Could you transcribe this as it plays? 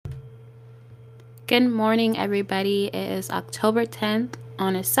Good morning, everybody. It is October 10th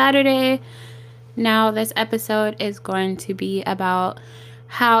on a Saturday. Now, this episode is going to be about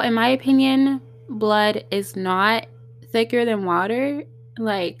how, in my opinion, blood is not thicker than water.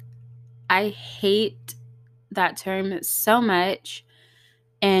 I hate that term so much,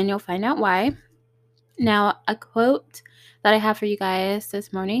 and you'll find out why. Now, a quote that I have for you guys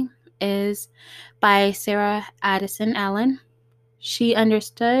this morning is by Sarah Addison Allen. She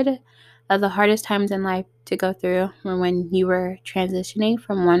understood that the hardest times in life to go through were when you were transitioning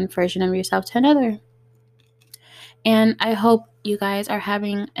from one version of yourself to another. And I hope you guys are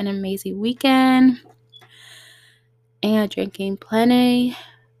having an amazing weekend and drinking plenty.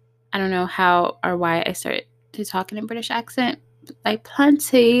 I don't know how or why I started to talk in a British accent. Like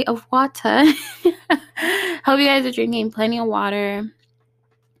plenty of water. Hope you guys are drinking plenty of water,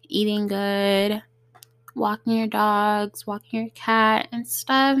 eating good, walking your dogs, walking your cat and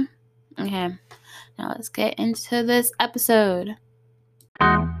stuff. Okay, now let's get into this episode.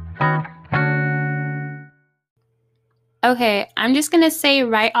 Okay, I'm just going to say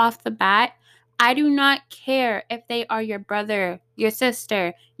right off the bat, I do not care if they are your brother, your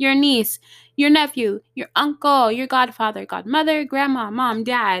sister, your niece, your nephew, your uncle, your godfather, godmother, grandma, mom,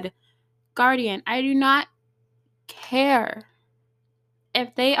 dad, guardian. I do not care.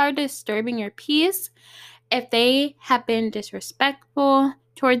 If they are disturbing your peace, if they have been disrespectful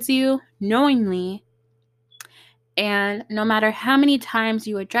towards you knowingly, and no matter how many times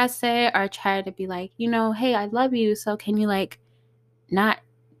you address it or try to be like, hey, I love you, so can you not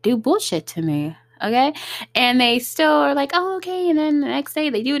do bullshit to me, okay? And they still are like, oh, okay, and then the next day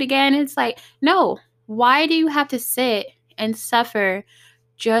they do it again. It's like, no, why do you have to sit and suffer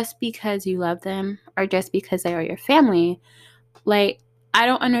just because you love them or just because they are your family? I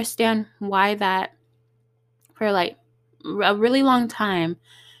don't understand why that for a really long time,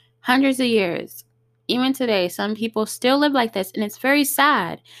 hundreds of years, even today, some people still live like this, and it's very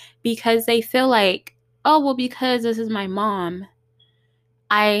sad because they feel like, oh, well, because this is my mom,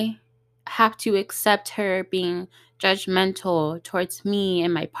 I have to accept her being judgmental towards me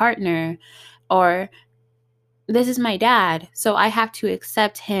and my partner, or this is my dad, so I have to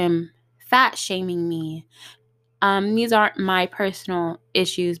accept him fat shaming me. These aren't my personal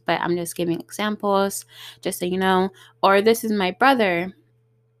issues, but I'm just giving examples, just so you know. Or this is my brother,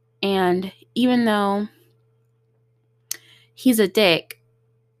 and even though he's a dick,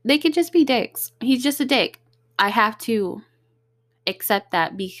 they could just be dicks. He's just a dick. I have to accept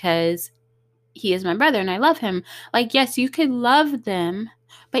that because he is my brother and I love him. Yes, you could love them,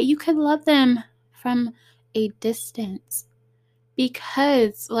 but you could love them from a distance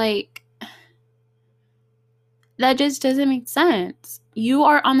because, that just doesn't make sense. You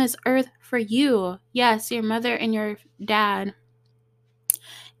are on this earth for you. Yes, your mother and your dad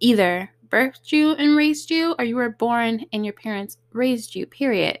either birthed you and raised you, or you were born and your parents raised you,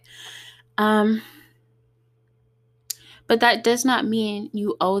 period. But that does not mean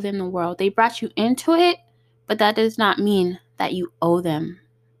you owe them the world. They brought you into it, but that does not mean that you owe them.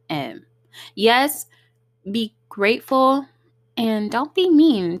 Yes, be grateful and don't be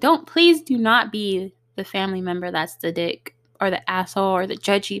mean. Please do not be the family member that's the dick or the asshole or the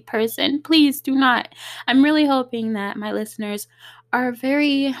judgy person. Please do not. I'm really hoping that my listeners are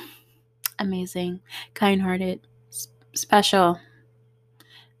very amazing, kind-hearted, special,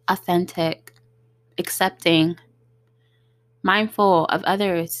 authentic, accepting, mindful of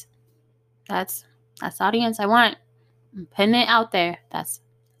others. That's the audience I want. I'm putting it out there. That's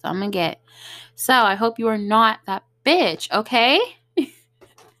what I'm gonna get. So I hope you are not that bitch, okay?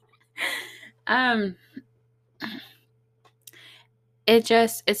 It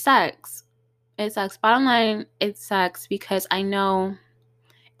sucks. It sucks. Bottom line, it sucks because I know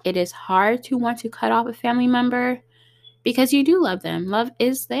it is hard to want to cut off a family member because you do love them. Love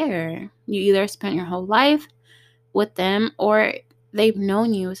is there. You either spent your whole life with them or they've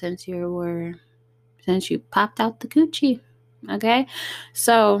known you since you popped out the coochie. Okay?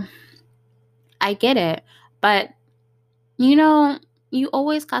 So I get it. But you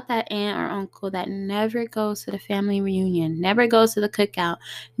always got that aunt or uncle that never goes to the family reunion, never goes to the cookout,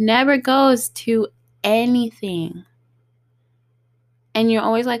 never goes to anything. And you're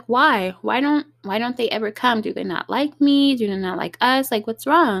always like, why? Why don't they ever come? Do they not like me? Do they not like us? What's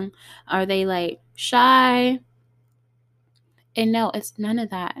wrong? Are they shy? And no, it's none of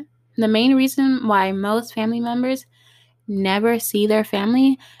that. The main reason why most family members never see their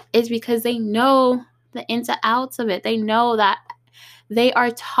family is because they know the ins and outs of it. They know that they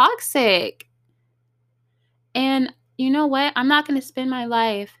are toxic. And you know what? I'm not going to spend my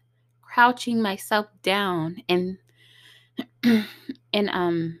life crouching myself down in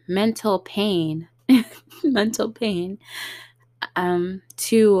mental pain mental pain,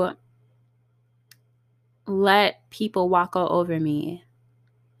 to let people walk all over me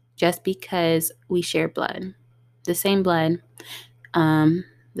just because we share blood, the same blood, the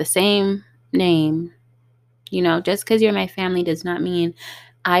same name. You know, just because you're my family does not mean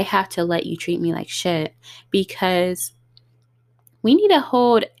I have to let you treat me like shit, because we need to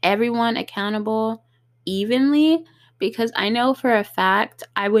hold everyone accountable evenly, because I know for a fact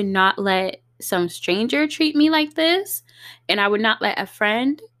I would not let some stranger treat me like this, and I would not let a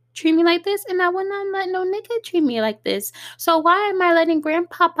friend treat me like this, and I would not let no nigga treat me like this. So why am I letting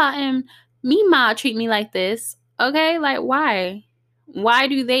grandpapa and Mima treat me like this? Okay, like why? Why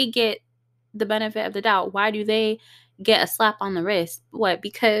do they get the benefit of the doubt? Why do they get a slap on the wrist? What?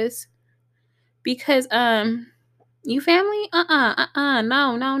 Because you family?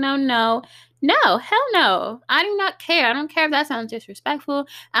 No, no, no, no. No, hell no. I do not care. I don't care if that sounds disrespectful.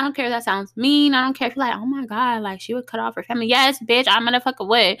 I don't care if that sounds mean. I don't care if you're like, oh my God, like she would cut off her family. Yes, bitch, I motherfucker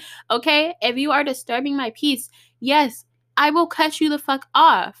would. Okay? If you are disturbing my peace, yes, I will cut you the fuck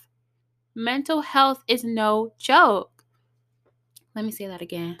off. Mental health is no joke. Let me say that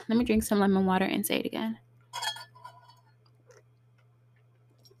again. Let me drink some lemon water and say it again.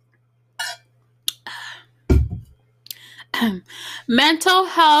 Mental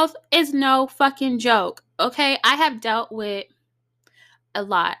health is no fucking joke. Okay? I have dealt with a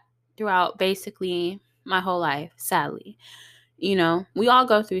lot throughout basically my whole life, sadly. You know, we all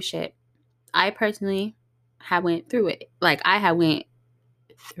go through shit. I personally have went through it. Like I have went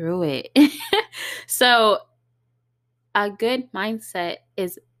through it. So a good mindset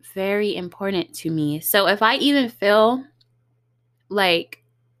is very important to me. So if I even feel like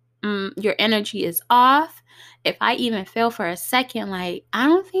your energy is off, if I even feel for a second like I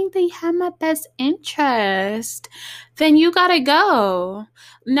don't think they have my best interest, then you gotta go.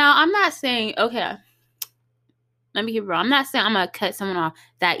 Now, I'm not saying, okay, let me be real. I'm not saying I'm gonna cut someone off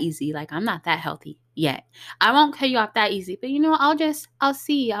that easy. Like I'm not that healthy yet. I won't cut you off that easy. But you know, I'll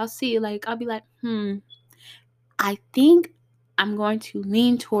see. Like I'll be like, I think I'm going to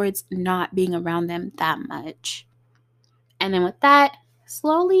lean towards not being around them that much. And then with that,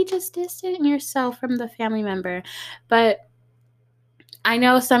 slowly just distance yourself from the family member. But I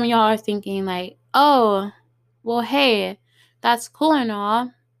know some of y'all are thinking like, oh, well, hey, that's cool and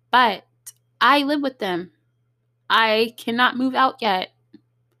all, but I live with them. I cannot move out yet.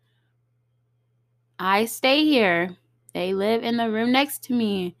 I stay here. They live in the room next to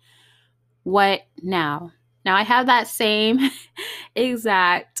me. What now? Now I have that same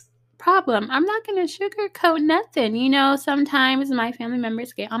exact problem. I'm not going to sugarcoat nothing. You know, sometimes my family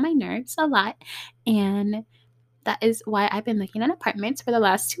members get on my nerves a lot, and that is why I've been looking at apartments for the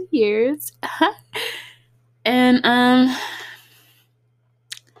last 2 years. And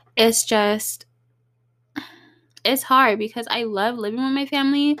it's just, it's hard because I love living with my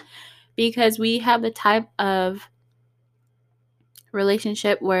family, because we have the type of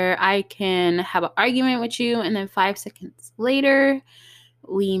relationship where I can have an argument with you and then 5 seconds later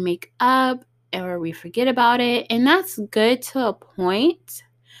we make up or we forget about it, and that's good to a point,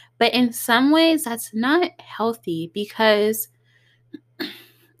 but in some ways that's not healthy, because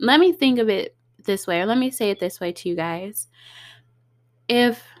let me think of it this way, or let me say it this way to you guys.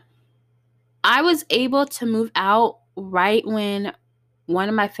 If I was able to move out right when one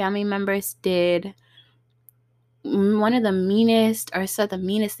of my family members did one of the meanest or said the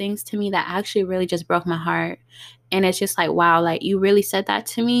meanest things to me that actually really just broke my heart, and it's just like, wow, like you really said that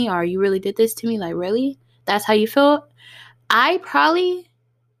to me, or you really did this to me, like really? That's how you feel? I probably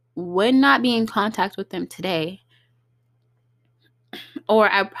would not be in contact with them today,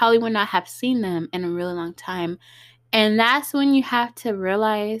 or I probably would not have seen them in a really long time. And that's when you have to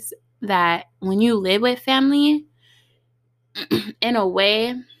realize that when you live with family, in a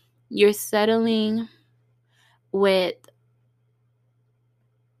way, you're settling with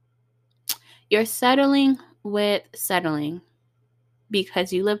settling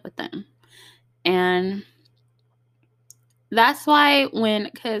because you live with them. And that's why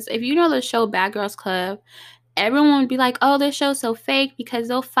because if you know the show Bad Girls Club, everyone would be like, oh, this show's so fake because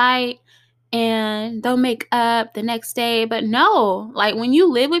they'll fight and they'll make up the next day. But no, like when you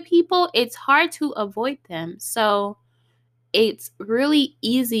live with people, it's hard to avoid them. So it's really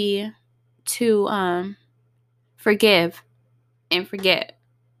easy to forgive and forget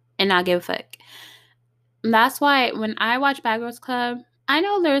and not give a fuck. And that's why when I watch Bad Girls Club, I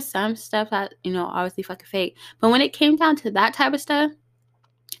know there's some stuff that, you know, obviously fucking fake. But when it came down to that type of stuff,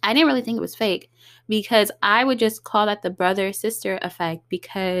 I didn't really think it was fake, because I would just call that the brother-sister effect,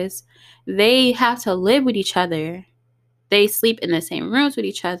 because they have to live with each other. They sleep in the same rooms with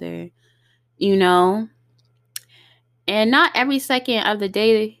each other. you know? And not every second of the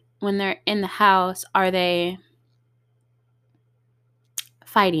day when they're in the house are they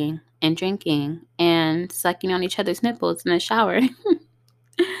fighting and drinking and sucking on each other's nipples in the shower.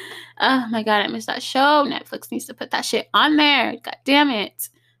 Oh my God, I miss that show. Netflix needs to put that shit on there. God damn it.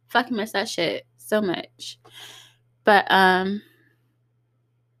 Fucking miss that shit so much. But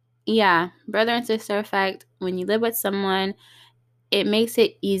yeah, brother and sister effect. When you live with someone, it makes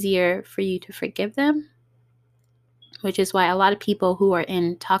it easier for you to forgive them, which is why a lot of people who are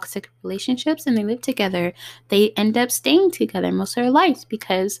in toxic relationships and they live together, they end up staying together most of their lives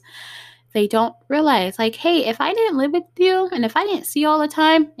because they don't realize, like, hey, if I didn't live with you and if I didn't see you all the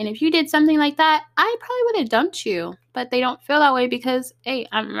time and if you did something like that, I probably would have dumped you. But they don't feel that way because, hey,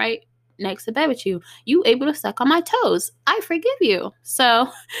 I'm right next to bed with you. You able to suck on my toes. I forgive you. So,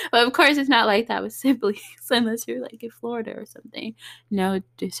 but of course, it's not like that with siblings unless you're like in Florida or something. No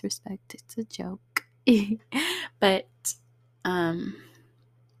disrespect. It's a joke. But,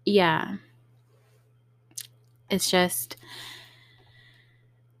 yeah. It's just...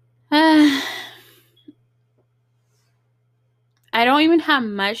 I don't even have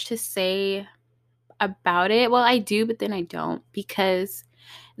much to say about it. Well, I do, but then I don't, because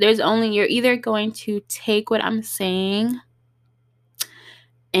you're either going to take what I'm saying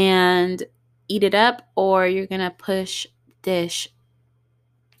and eat it up, or you're going to push dish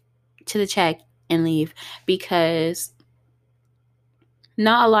to the check and leave, because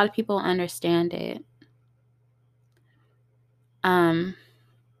not a lot of people understand it.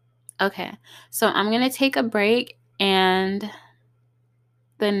 Okay, so I'm going to take a break, and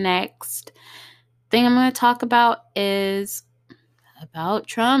the next thing I'm going to talk about is about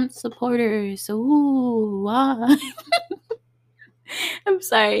Trump supporters. Ooh, wow. I'm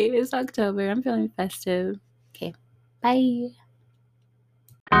sorry. It's October. I'm feeling festive. Okay. Bye.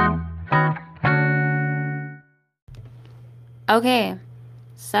 Okay.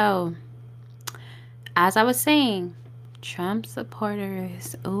 So, as I was saying, Trump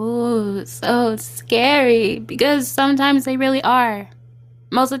supporters. Ooh, so scary, because sometimes they really are.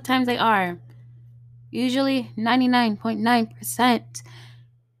 Most of the times they are. Usually 99.9%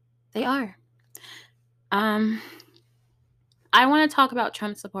 they are. I want to talk about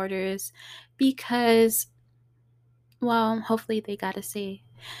Trump supporters because, well, hopefully they got to say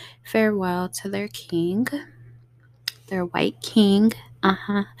farewell to their king, their white king.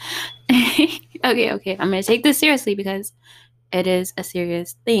 Okay. I'm going to take this seriously because it is a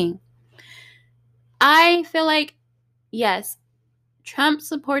serious thing. I feel like, yes, Trump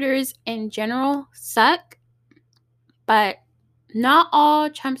supporters in general suck, but not all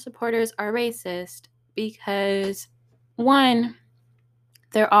Trump supporters are racist, because, one,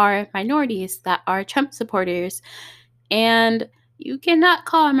 there are minorities that are Trump supporters, and you cannot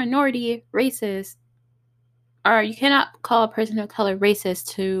call a minority racist, or you cannot call a person of color racist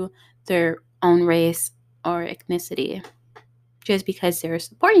to their own race or ethnicity just because they're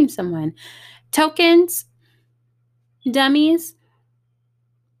supporting someone. Tokens, dummies,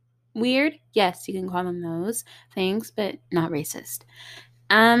 weird, yes, you can call them those things, but not racist.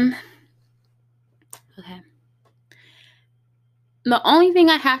 Okay. The only thing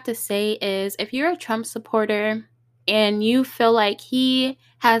I have to say is, if you're a Trump supporter and you feel like he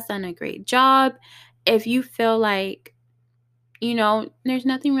has done a great job, if you feel like, there's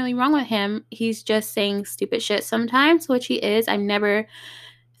nothing really wrong with him, he's just saying stupid shit sometimes, which he is. I never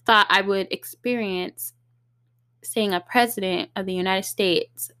thought I would experience seeing a president of the United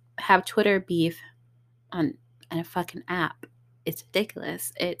States have Twitter beef on a fucking app. It's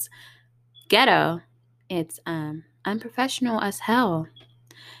ridiculous. It's ghetto. It's unprofessional as hell.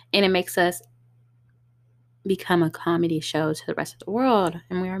 And it makes us become a comedy show to the rest of the world,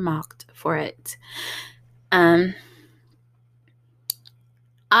 and we are mocked for it.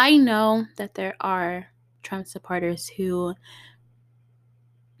 I know that there are Trump supporters who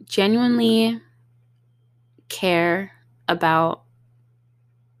genuinely care about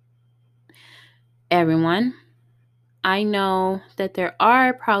everyone. I know that there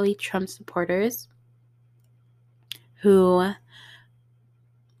are probably Trump supporters who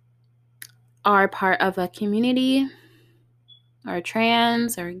are part of a community, or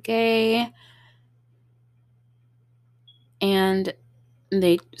trans or gay, and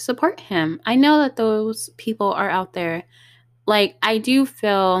they support him. I know that those people are out there. Like, I do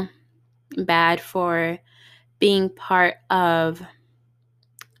feel bad for being part of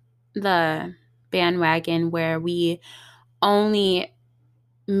the bandwagon where we only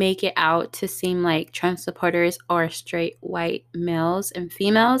make it out to seem like Trump supporters are straight white males and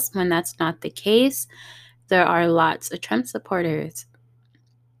females, when that's not the case. There are lots of Trump supporters.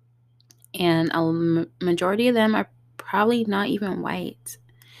 and a majority of them are probably not even white.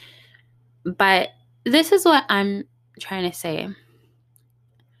 But this is what I'm trying to say.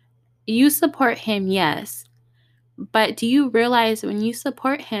 You support him, yes, but do you realize when you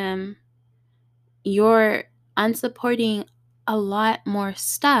support him, you're unsupporting a lot more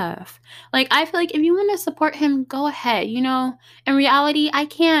stuff? Like, I feel like if you want to support him, go ahead. You know, in reality, I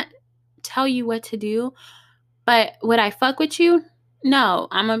can't tell you what to do, but would I fuck with you? No,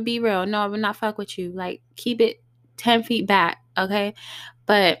 I'm gonna be real. No, I would not fuck with you. Like, keep it 10 feet back, okay?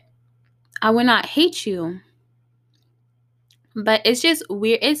 But I would not hate you. But it's just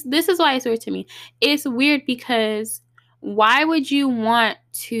weird. This is why it's weird to me. It's weird because why would you want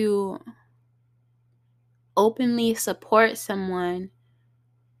to openly support someone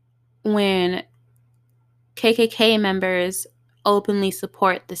when KKK members openly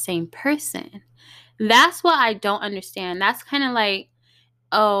support the same person? That's what I don't understand. That's kind of like,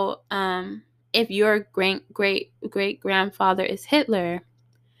 if your great grandfather is Hitler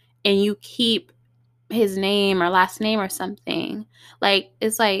and you keep his name or last name or something, like,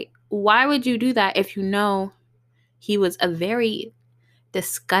 it's like, why would you do that if you know he was a very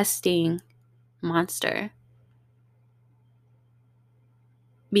disgusting monster?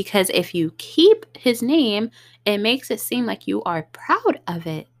 Because if you keep his name, it makes it seem like you are proud of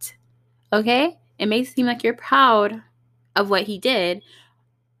it. Okay? It makes it seem like you're proud of what he did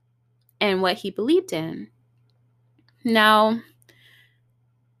and what he believed in. Now,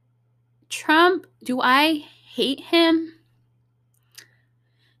 Trump, do I hate him?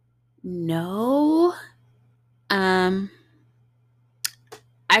 No. I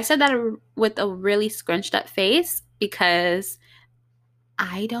said that with a really scrunched up face because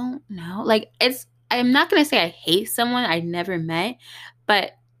I don't know. Like, I'm not going to say I hate someone I never met,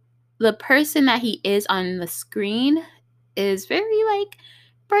 but the person that he is on the screen is very like,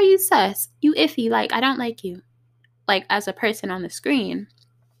 bro, you sus, you iffy, like, I don't like you, like, as a person on the screen.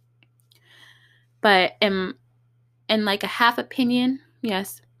 But in like a half opinion,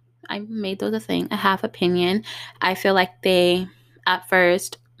 yes, I made those a thing, a half opinion, I feel like they at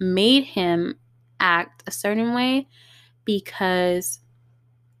first made him act a certain way because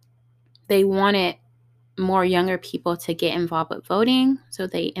they wanted more younger people to get involved with voting. So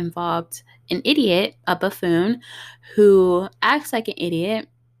they involved an idiot, a buffoon, who acts like an idiot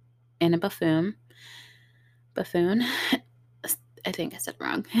and a buffoon. I think I said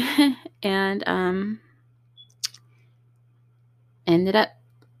wrong. And ended up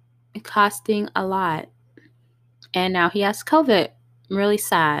costing a lot. And now he has COVID. I'm really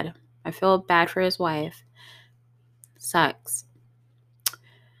sad. I feel bad for his wife. Sucks.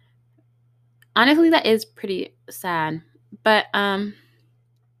 Honestly, that is pretty sad. But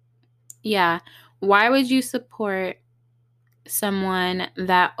yeah, why would you support someone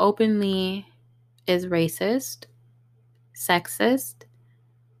that openly is racist, sexist,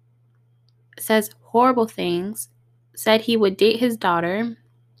 says horrible things, said he would date his daughter,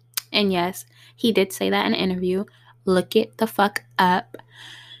 and yes, he did say that in an interview. Look it the fuck up.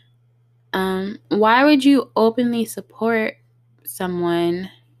 Why would you openly support someone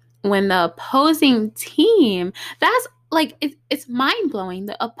when the opposing team, that's like, it's mind-blowing.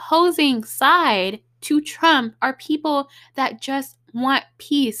 The opposing side to Trump are people that just want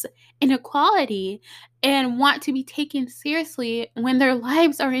peace and equality and want to be taken seriously when their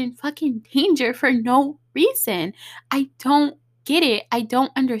lives are in fucking danger for no reason. I don't get it. I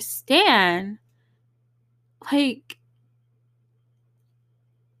don't understand. Like,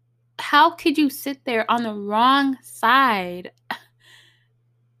 how could you sit there on the wrong side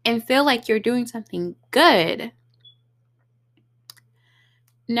and feel like you're doing something good?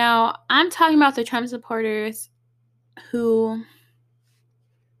 Now, I'm talking about the Trump supporters who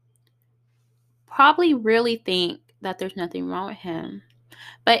probably really think that there's nothing wrong with him.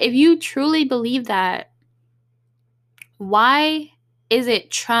 But if you truly believe that, why is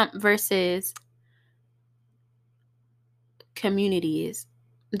it Trump versus communities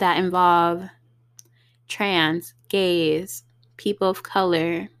that involve trans, gays, people of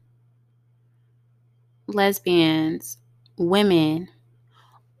color, lesbians, women?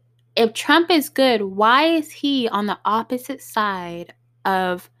 If Trump is good, why is he on the opposite side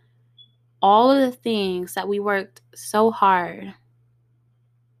of all of the things that we worked so hard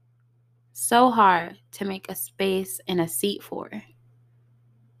to make a space and a seat for?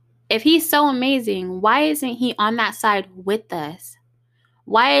 If he's so amazing, why isn't he on that side with us?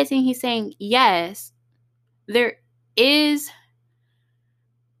 Why isn't he saying, yes, there is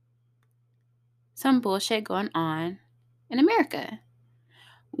some bullshit going on in America?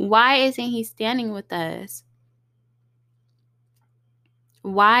 Why isn't he standing with us?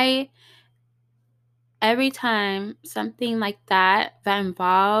 Why every time something like that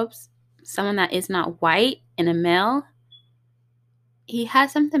involves someone that is not white and a male, he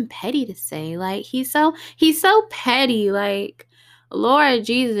has something petty to say. Like he's so petty. Like, Lord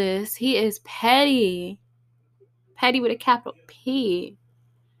Jesus, he is petty. Petty with a capital P.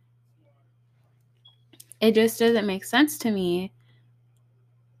 It just doesn't make sense to me.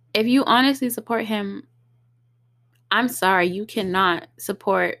 If you honestly support him, I'm sorry, you cannot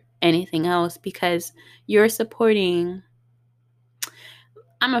support anything else because you're supporting.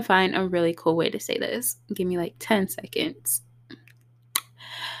 I'm gonna find a really cool way to say this. Give me like 10 seconds.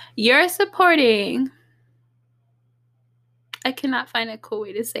 You're supporting. I cannot find a cool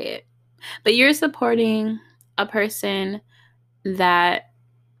way to say it. But you're supporting a person that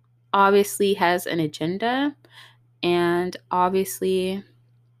obviously has an agenda and obviously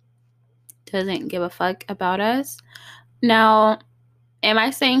doesn't give a fuck about us. Now, am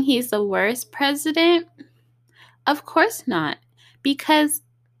I saying he's the worst president? Of course not. Because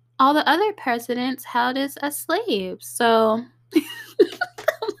all the other presidents held us as slaves. So,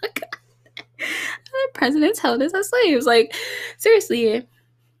 oh my God. Other presidents held us as slaves. Like, seriously.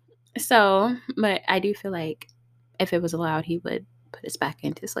 So, but I do feel like if it was allowed, he would put us back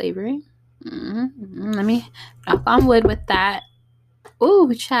into slavery. Let me knock on wood with that.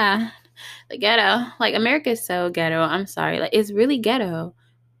 Ooh, child. The ghetto. Like, America is so ghetto. I'm sorry. Like, it's really ghetto.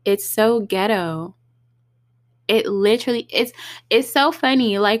 It's so ghetto. It literally it's so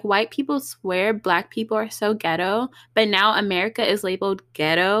funny. Like, white people swear black people are so ghetto, but now America is labeled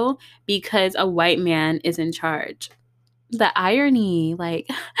ghetto because a white man is in charge. The irony, like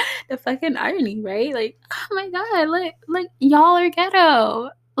the fucking irony, right? Like, oh my God, like y'all are ghetto.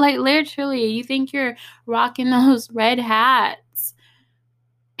 Like, literally, you think you're rocking those red hats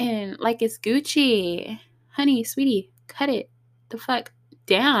and like it's Gucci. Honey, sweetie, cut it the fuck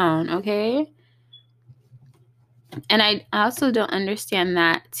down, okay? And I also don't understand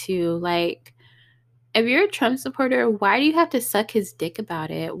that too. Like, if you're a Trump supporter, why do you have to suck his dick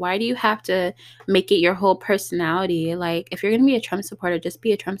about it? Why do you have to make it your whole personality? Like, if you're going to be a Trump supporter, just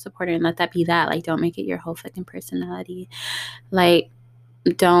be a Trump supporter and let that be that. Like, don't make it your whole fucking personality. Like,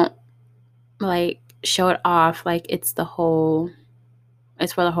 don't, like, show it off like it's for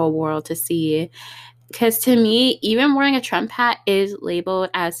the whole world to see. Because to me, even wearing a Trump hat is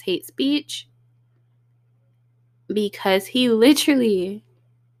labeled as hate speech because he literally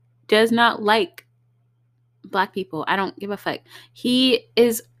does not like black people. I don't give a fuck. He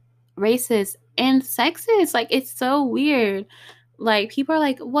is racist and sexist. Like, it's so weird. Like, people are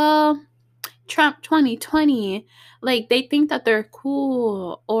like, well, Trump 2020. Like, they think that they're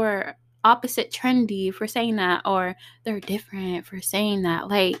cool or opposite trendy for saying that, or they're different for saying that.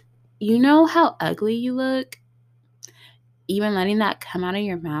 Like, you know how ugly you look? Even letting that come out of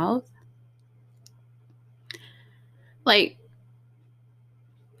your mouth? Like,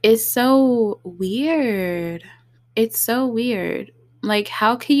 it's so weird. It's so weird. Like,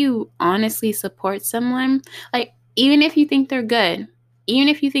 how can you honestly support someone? Like, even if you think they're good, even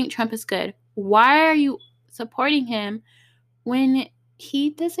if you think Trump is good, why are you supporting him when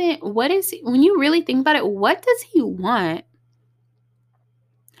he doesn't? When you really think about it, what does he want?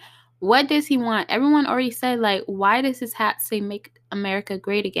 What does he want? Everyone already said, like, why does his hat say make America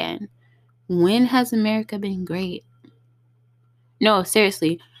great again? When has America been great? No,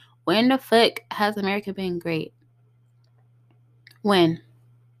 seriously. When the fuck has America been great? When?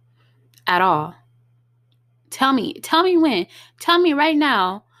 At all. Tell me when. Tell me right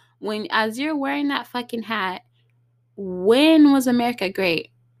now, when, as you're wearing that fucking hat, when was America great?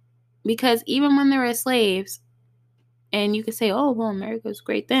 Because even when there were slaves, and you could say, oh, well, America was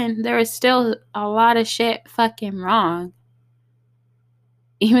great then, there was still a lot of shit fucking wrong.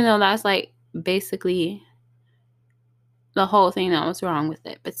 Even though that's like basically the whole thing that was wrong with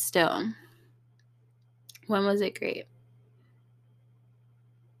it. But still, when was it great?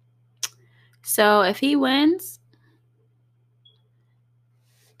 So if he wins,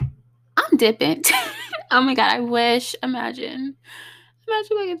 I'm dipping. Oh my God, I wish. Imagine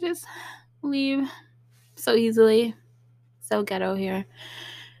if I could just leave so easily. So ghetto here.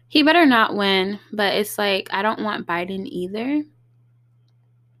 He better not win, but it's like, I don't want Biden either.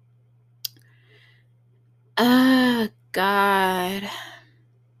 Oh, God.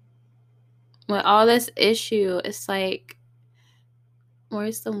 With all this issue, it's like,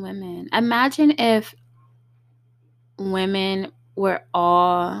 where's the women? Imagine if women were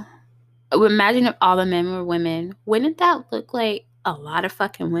all... Imagine if all the men were women. Wouldn't that look like a lot of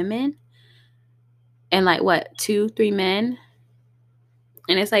fucking women? And like, what, 2-3 men?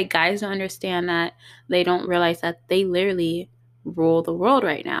 And it's like, guys don't understand that. They don't realize that they literally rule the world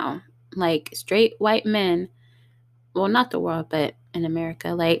right now. like straight white men, well, not the world, but in America,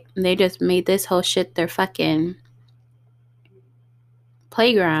 like they just made this whole shit their fucking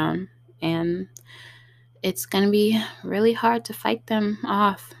playground, and it's gonna be really hard to fight them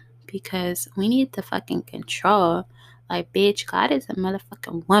off because we need the fucking control. Like, bitch, God is a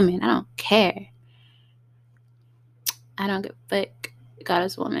motherfucking woman. I don't care. I don't give a fuck. God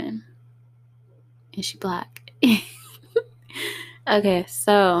is a woman. And she black. Okay,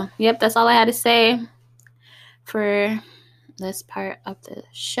 so, yep, that's all I had to say for this part of the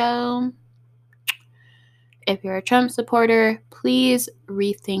show. If you're a Trump supporter, please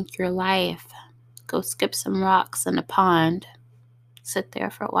rethink your life. Go skip some rocks in a pond. Sit there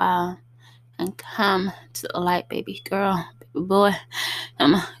for a while. And come to the light, baby girl, baby boy.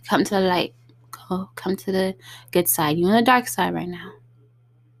 Come to the light. Come to the good side. You on the dark side right now.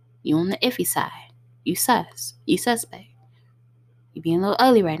 You on the iffy side. You sus. You suspect. You being a little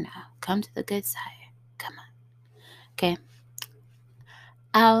ugly right now. Come to the good side. Come on. Okay.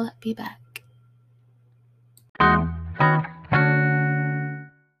 I'll be back.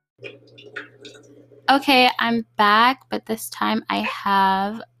 Okay, I'm back, but this time I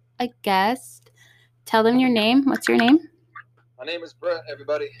have a guest. Tell them your name. What's your name? My name is Brett,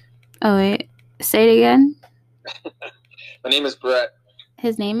 everybody. Oh, wait. Say it again. My name is Brett.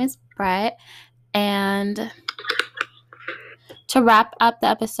 His name is Brett. And to wrap up the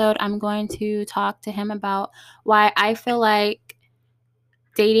episode, I'm going to talk to him about why I feel like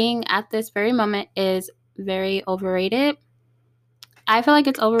dating at this very moment is very overrated. I feel like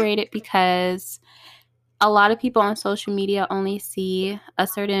it's overrated because a lot of people on social media only see a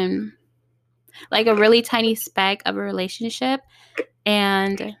certain, like a really tiny speck of a relationship,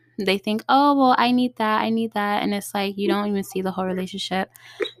 and they think, oh, well, I need that. And it's like, you don't even see the whole relationship.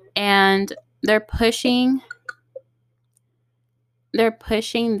 And they're pushing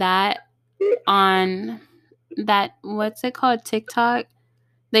that on that, what's it called? TikTok.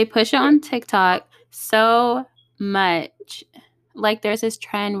 They push it on TikTok so much. Like, there's this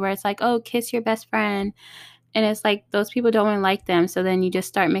trend where it's like, oh, kiss your best friend. And it's like, those people don't even like them. So then you just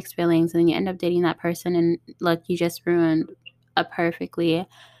start mixed feelings and you end up dating that person. And look, you just ruined a perfectly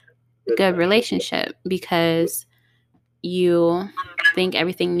good relationship because you think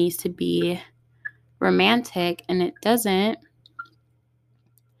everything needs to be romantic and it doesn't.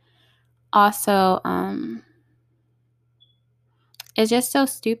 Also, it's just so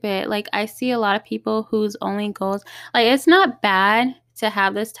stupid. Like, I see a lot of people whose only goals, like, it's not bad to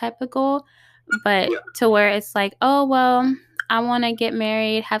have this type of goal, but to where it's like, oh, well, I want to get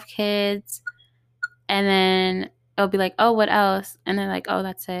married, have kids, and then it'll be like, oh, what else? And they're like, oh,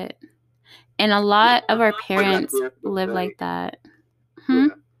 that's it. And a lot of our parents live like that.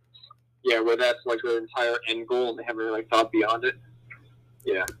 Yeah, where that's like their entire end goal and they haven't really thought beyond it.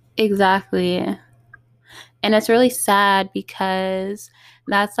 Yeah. Exactly. And it's really sad because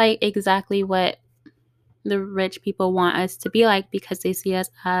that's like exactly what the rich people want us to be like, because they see us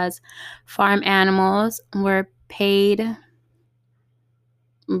as farm animals. We're paid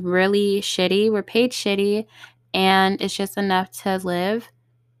really shitty. We're paid shitty, and it's just enough to live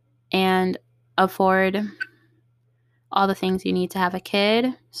and afford all the things you need to have a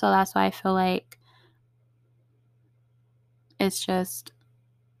kid. So that's why I feel like it's just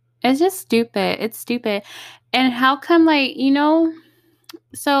stupid. It's stupid. And how come, like, you know,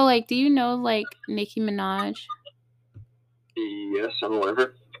 so, like, do you know, like, Nicki Minaj? Yes, I'm aware of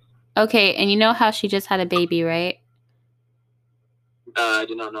her. Okay, and you know how she just had a baby, right? I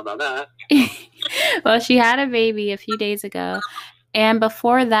did not know about that. Well, she had a baby a few days ago. And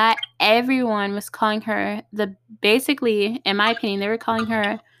before that, everyone was calling her basically, in my opinion, they were calling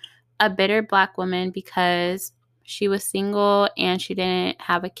her a bitter black woman because she was single and she didn't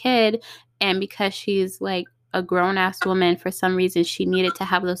have a kid. And because she's like a grown-ass woman, for some reason, she needed to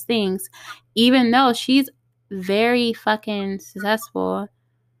have those things, even though she's very fucking successful.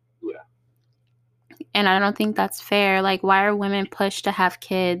 Yeah. And I don't think that's fair. Like, why are women pushed to have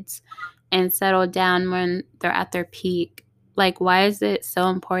kids and settle down when they're at their peak? Like, why is it so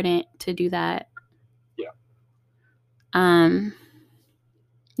important to do that? Yeah.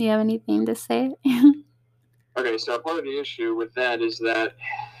 Do you have anything to say? Okay, so part of the issue with that is that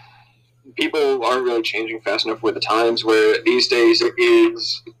people aren't really changing fast enough with the times, where these days it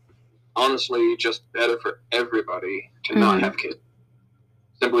is honestly just better for everybody to not have kids.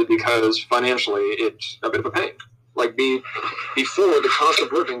 Simply because financially it's a bit of a pain. Like, before, the cost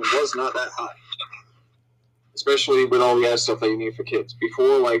of living was not that high. Especially with all the other stuff that you need for kids.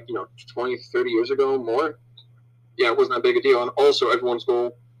 Before, like, 20, 30 years ago, more, yeah, it wasn't that big a deal. And also, everyone's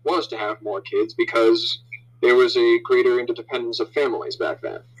goal was to have more kids because there was a greater interdependence of families back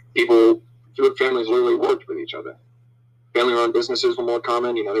then. families literally worked with each other. Family-run businesses were more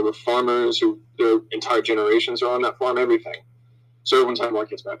common. There were farmers who their entire generations are on that farm, everything. So everyone's having more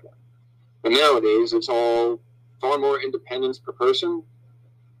kids back then. But nowadays, it's all far more independence per person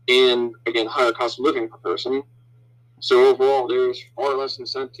and, again, higher cost of living per person. So overall, there's far less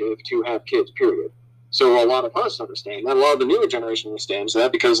incentive to have kids, period. So a lot of us understand that. A lot of the newer generation understands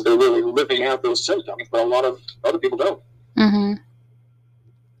that because they're really living out those symptoms, but a lot of other people don't. Mm-hmm.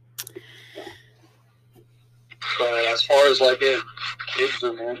 But as far as like if kids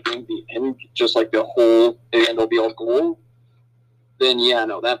are managing the end, just like the whole end all be all goal, then yeah,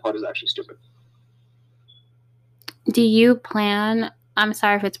 no, that part is actually stupid. Do you plan, I'm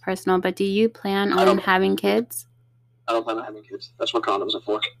sorry if it's personal, but do you plan on having kids? I don't plan on having kids. That's what condoms are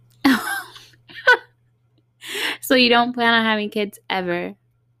for. So you don't plan on having kids ever?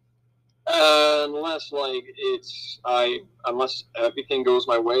 Unless unless everything goes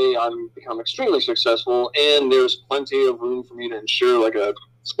my way, I'm become extremely successful, and there's plenty of room for me to ensure like a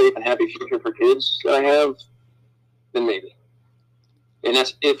safe and happy future for kids that I have, then maybe. And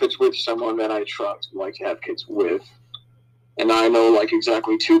that's if it's with someone that I trust, like to have kids with. And I know like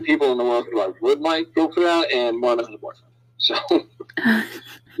exactly 2 people in the world who I would like go for that, and one of them is a boyfriend. So,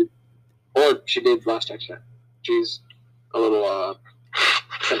 or she did last text that. She's a little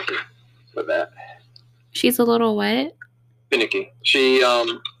finicky with that. She's a little what? Finicky. She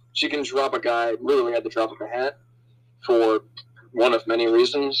can drop a guy literally at the drop of a hat for one of many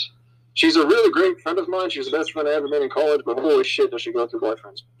reasons. She's a really great friend of mine. She's the best friend I ever made in college, but holy shit does she go through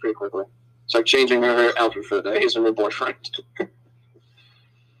boyfriends pretty quickly. It's like changing her outfit for the day. He's a new boyfriend.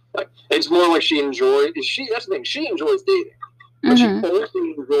 Like, it's more like she enjoys. That's the thing. She enjoys dating, but she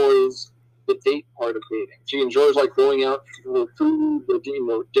only enjoys the date part of dating. She enjoys like going out for food,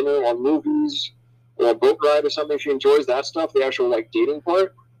 dinner or movies, or a boat ride or something. She enjoys that stuff, the actual like dating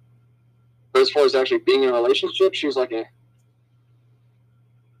part. But as far as actually being in a relationship, she's like, eh.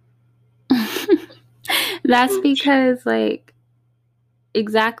 That's because like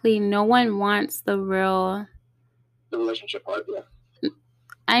exactly no one wants the relationship part, yeah.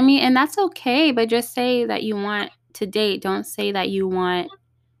 I mean, and that's okay, but just say that you want to date. Don't say that you want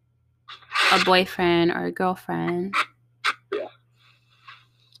a boyfriend or a girlfriend. Yeah.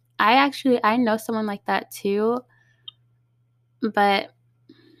 I know someone like that too, but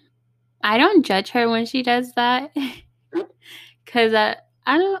I don't judge her when she does that because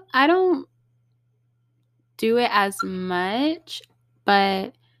I don't do it as much,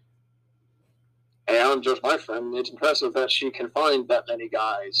 but hey, I don't judge my friend. It's impressive that she can find that many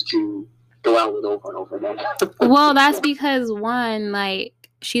guys to go out with over and over again. Well, that's because one, like,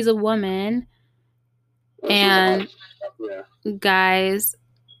 she's a woman, and guys,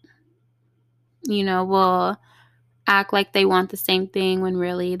 will act like they want the same thing when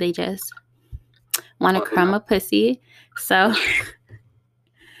really they just want to crumb a pussy. So,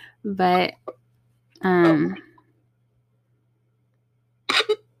 but,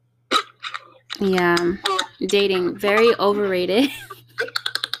 yeah, dating, very overrated.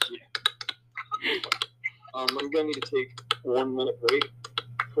 I'm gonna need to take 1 minute break.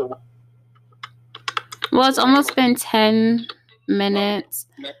 Well, it's almost been 10 minutes.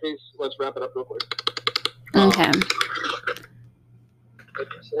 In that case, let's wrap it up real quick. Okay.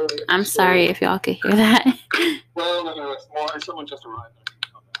 I'm sorry if y'all could hear that. Well, no, someone just arrived.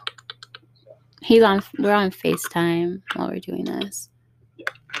 We're on FaceTime while we're doing this. Yeah.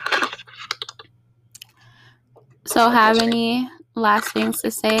 So have any last things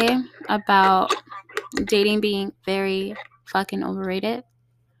to say about dating being very fucking overrated?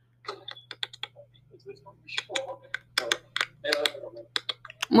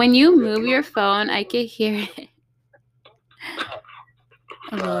 When you move your phone, I can hear it.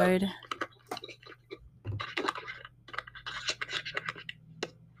 Oh, Lord.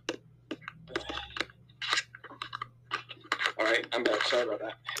 All right, I'm back. Sorry about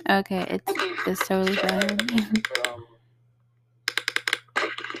that. Okay, it's totally fine.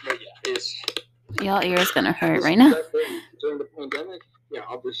 But yeah, y'all ears gonna hurt right now. During the pandemic, yeah,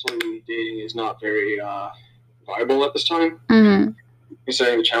 obviously dating is not very viable at this time. Mm-hmm.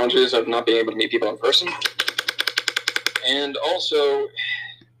 Considering the challenges of not being able to meet people in person, and also,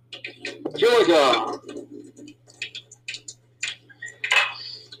 I feel like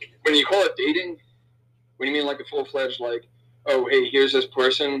when you call it dating, when you mean like a full-fledged like, oh hey, here's this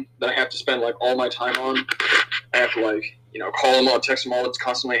person that I have to spend like all my time on. I have to like call them all, text them all, it's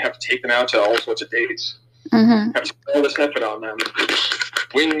constantly have to take them out to all sorts of dates. Mm-hmm. Have to put all this effort on them.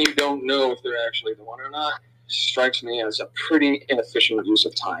 When you don't know if they're actually the one or not, strikes me as a pretty inefficient use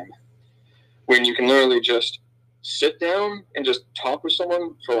of time. When you can literally just sit down and just talk with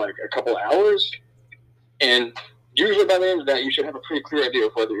someone for like a couple hours, and usually by the end of that, you should have a pretty clear idea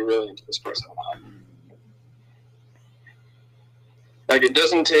of whether you're really into this person or not. Like, it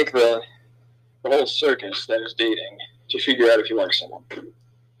doesn't take the whole circus that is dating to figure out if you like someone.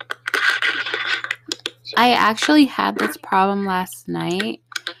 I actually had this problem last night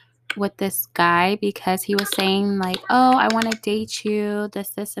with this guy because he was saying like, oh, I want to date you,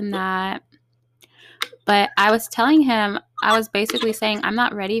 this and that. But I was telling him, I was basically saying I'm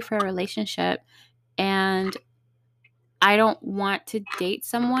not ready for a relationship and I don't want to date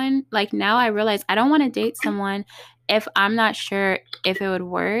someone. Like, now I realize I don't want to date someone if I'm not sure if it would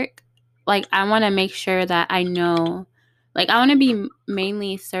work. Like, I want to make sure that I know. Like, I want to be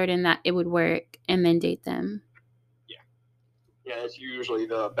mainly certain that it would work and then date them. Yeah, that's usually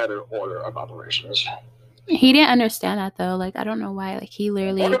the better order of operations. He didn't understand that, though. Like, I don't know why. Like, he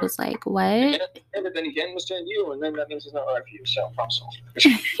literally was like, what? And then he can't understand you, and then that means it's not right for you. So, problem solved.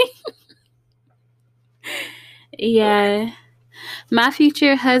 Yeah. My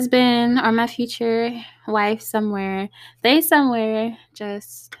future husband or my future wife somewhere. They somewhere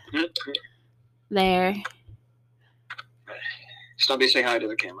just there. Stubby, say hi to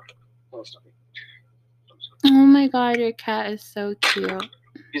the camera. Oh, Stubby. Oh my god, your cat is so cute.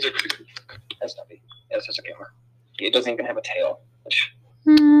 He's a cute. That's Stubby. Yes, that's a camera. He doesn't even have a tail.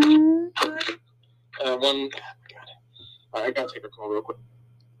 I gotta take a call real quick.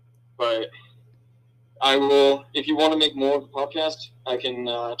 But I will, if you want to make more of the podcast, I can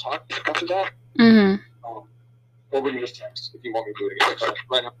talk after that. Or we can just text if you want me to do it again. But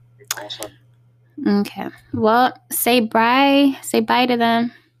right now, also. Okay. Well, say bye. Say bye to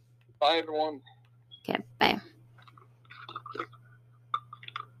them. Bye, everyone. Okay, bye.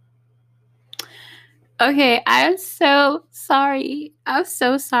 Okay, I'm so sorry. I'm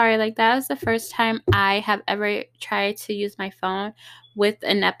so sorry. Like, that was the first time I have ever tried to use my phone with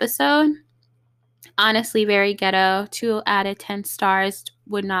an episode. Honestly, very ghetto. 2 out of 10 stars.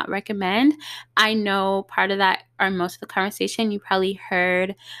 Would not recommend. I know part of that, or most of the conversation, you probably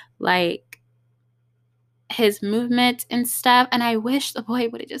heard, like, his movement and stuff, and I wish the boy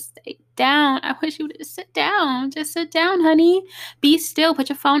would have just stayed down. I wish he would have just sit down. Just sit down, honey. Be still. Put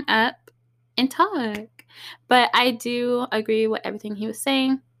your phone up and talk. But I do agree with everything he was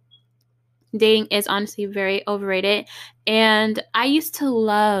saying. Dating is honestly very overrated, and I used to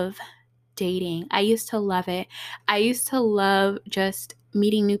love dating. I used to love it. I used to love just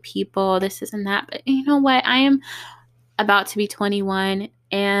meeting new people, this and that. But you know what? I am about to be 21,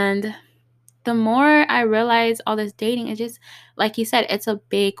 and the more I realize all this dating is just, like you said, it's a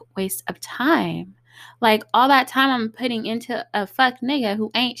big waste of time. Like, all that time I'm putting into a fuck nigga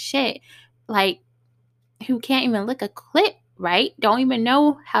who ain't shit. Like, who can't even lick a clit, right? Don't even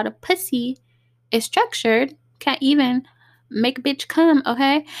know how the pussy is structured. Can't even make a bitch come,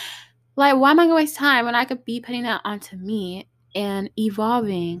 okay? Like, why am I going to waste time when I could be putting that onto me and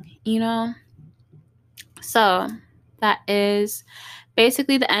evolving, you know? So, that is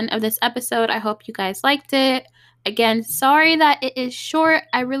basically the end of this episode. I hope you guys liked it. Again, sorry that it is short.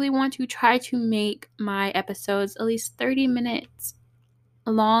 I really want to try to make my episodes at least 30 minutes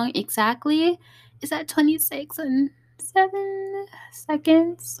long exactly. Is that 26 and 7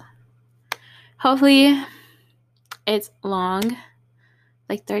 seconds? Hopefully it's long,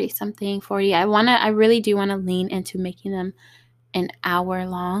 like 30 something, 40. I really do want to lean into making them an hour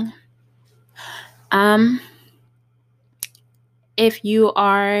long. If you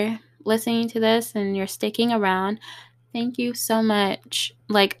are listening to this and you're sticking around, thank you so much.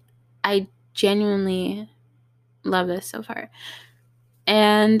 Like, I genuinely love this so far.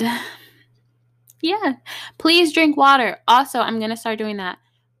 And yeah, please drink water. Also, I'm going to start doing that.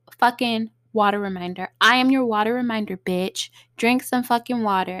 Fucking water reminder. I am your water reminder, bitch. Drink some fucking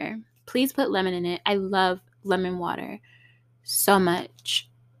water. Please put lemon in it. I love lemon water so much.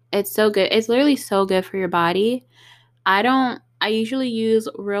 It's so good. It's literally so good for your body. I usually use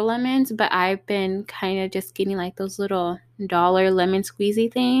real lemons, but I've been kind of just getting like those little dollar lemon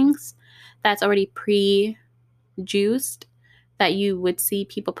squeezy things that's already pre-juiced that you would see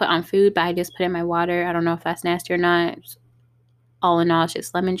people put on food, but I just put in my water. I don't know if that's nasty or not. All in all, it's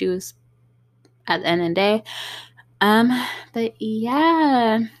just lemon juice at the end of the day. But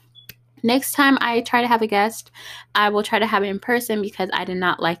yeah, next time I try to have a guest, I will try to have it in person because I did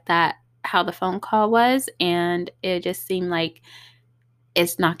not like that, how the phone call was, and it just seemed like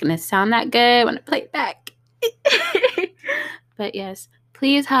it's not going to sound that good when I play it back. But yes,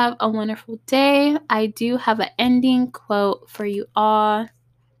 please have a wonderful day. I do have an ending quote for you all,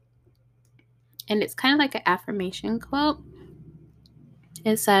 and it's kind of like an affirmation quote.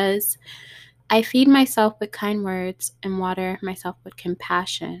 It says, I feed myself with kind words and water myself with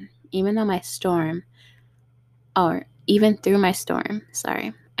compassion, even through my storm,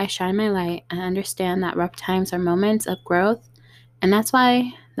 I shine my light and understand that rough times are moments of growth, and that's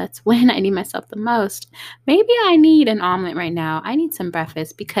when I need myself the most. Maybe I need an omelet right now. I need some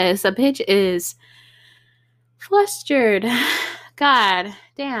breakfast because a bitch is flustered. God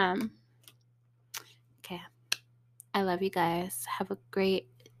damn. Okay. I love you guys. Have a great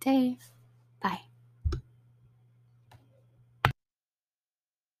day. Bye.